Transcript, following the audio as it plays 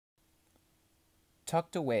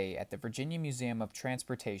Tucked away at the Virginia Museum of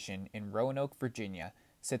Transportation in Roanoke, Virginia,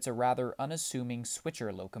 sits a rather unassuming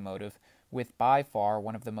switcher locomotive with by far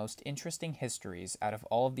one of the most interesting histories out of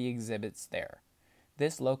all of the exhibits there.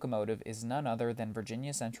 This locomotive is none other than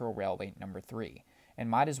Virginia Central Railway No. 3, and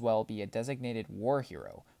might as well be a designated war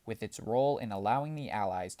hero with its role in allowing the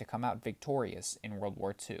Allies to come out victorious in World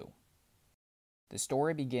War II. The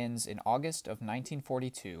story begins in August of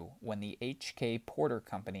 1942 when the H.K. Porter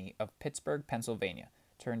Company of Pittsburgh, Pennsylvania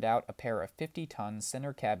turned out a pair of 50-ton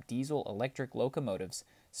center-cab diesel-electric locomotives,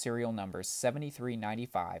 serial numbers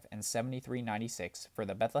 7395 and 7396 for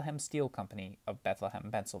the Bethlehem Steel Company of Bethlehem,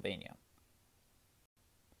 Pennsylvania.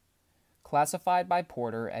 Classified by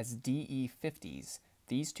Porter as DE-50s,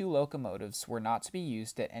 these two locomotives were not to be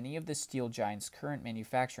used at any of the steel giant's current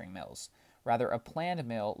manufacturing mills, rather a planned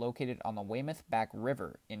mill located on the Weymouth Back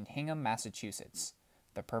River in Hingham, Massachusetts.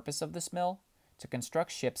 The purpose of this mill? To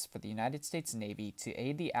construct ships for the United States Navy to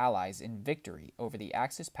aid the Allies in victory over the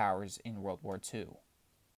Axis powers in World War II.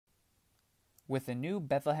 With the new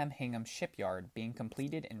Bethlehem Hingham shipyard being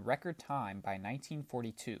completed in record time by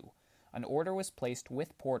 1942, an order was placed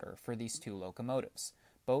with Porter for these two locomotives,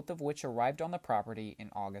 both of which arrived on the property in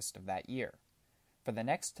August of that year. For the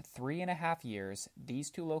next 3.5 years,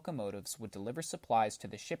 these two locomotives would deliver supplies to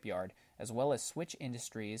the shipyard as well as switch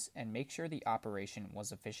industries and make sure the operation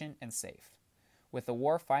was efficient and safe. With the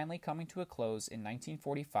war finally coming to a close in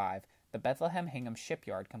 1945, the Bethlehem Hingham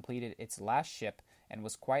shipyard completed its last ship and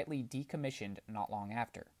was quietly decommissioned not long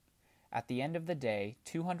after. At the end of the day,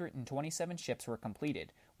 227 ships were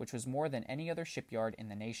completed, which was more than any other shipyard in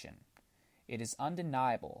the nation. It is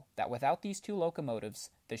undeniable that without these two locomotives,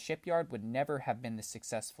 the shipyard would never have been this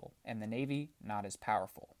successful, and the Navy not as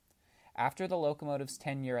powerful. After the locomotive's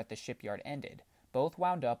tenure at the shipyard ended, both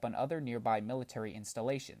wound up on other nearby military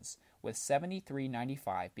installations, with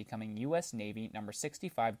 7395 becoming U.S. Navy No.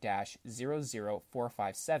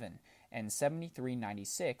 65-00457 and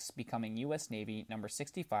 7396 becoming U.S. Navy No.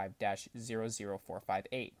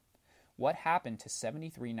 65-00458. What happened to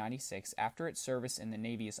 7396 after its service in the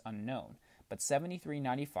Navy is unknown, but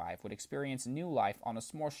 7395 would experience new life on a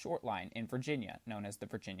small short line in Virginia known as the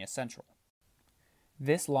Virginia Central.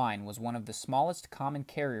 This line was one of the smallest common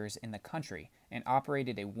carriers in the country and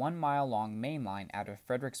operated a 1-mile-long main line out of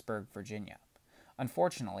Fredericksburg, Virginia.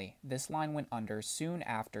 Unfortunately, this line went under soon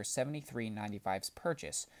after 7395's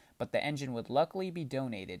purchase, but the engine would luckily be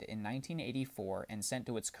donated in 1984 and sent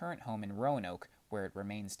to its current home in Roanoke, where it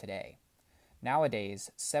remains today.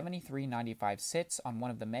 Nowadays, 7395 sits on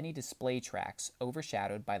one of the many display tracks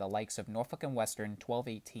overshadowed by the likes of Norfolk and Western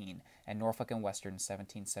 1218 and Norfolk and Western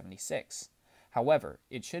 1776. However,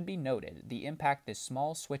 it should be noted the impact this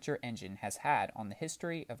small switcher engine has had on the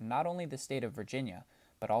history of not only the state of Virginia,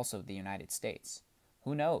 but also the United States.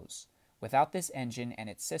 Who knows? Without this engine and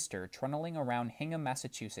its sister trundling around Hingham,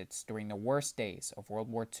 Massachusetts during the worst days of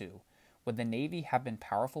World War II, would the Navy have been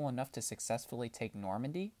powerful enough to successfully take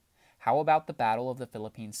Normandy? How about the Battle of the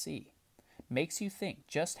Philippine Sea? Makes you think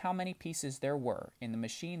just how many pieces there were in the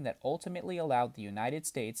machine that ultimately allowed the United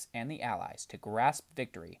States and the Allies to grasp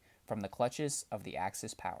victory from the clutches of the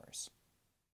Axis powers.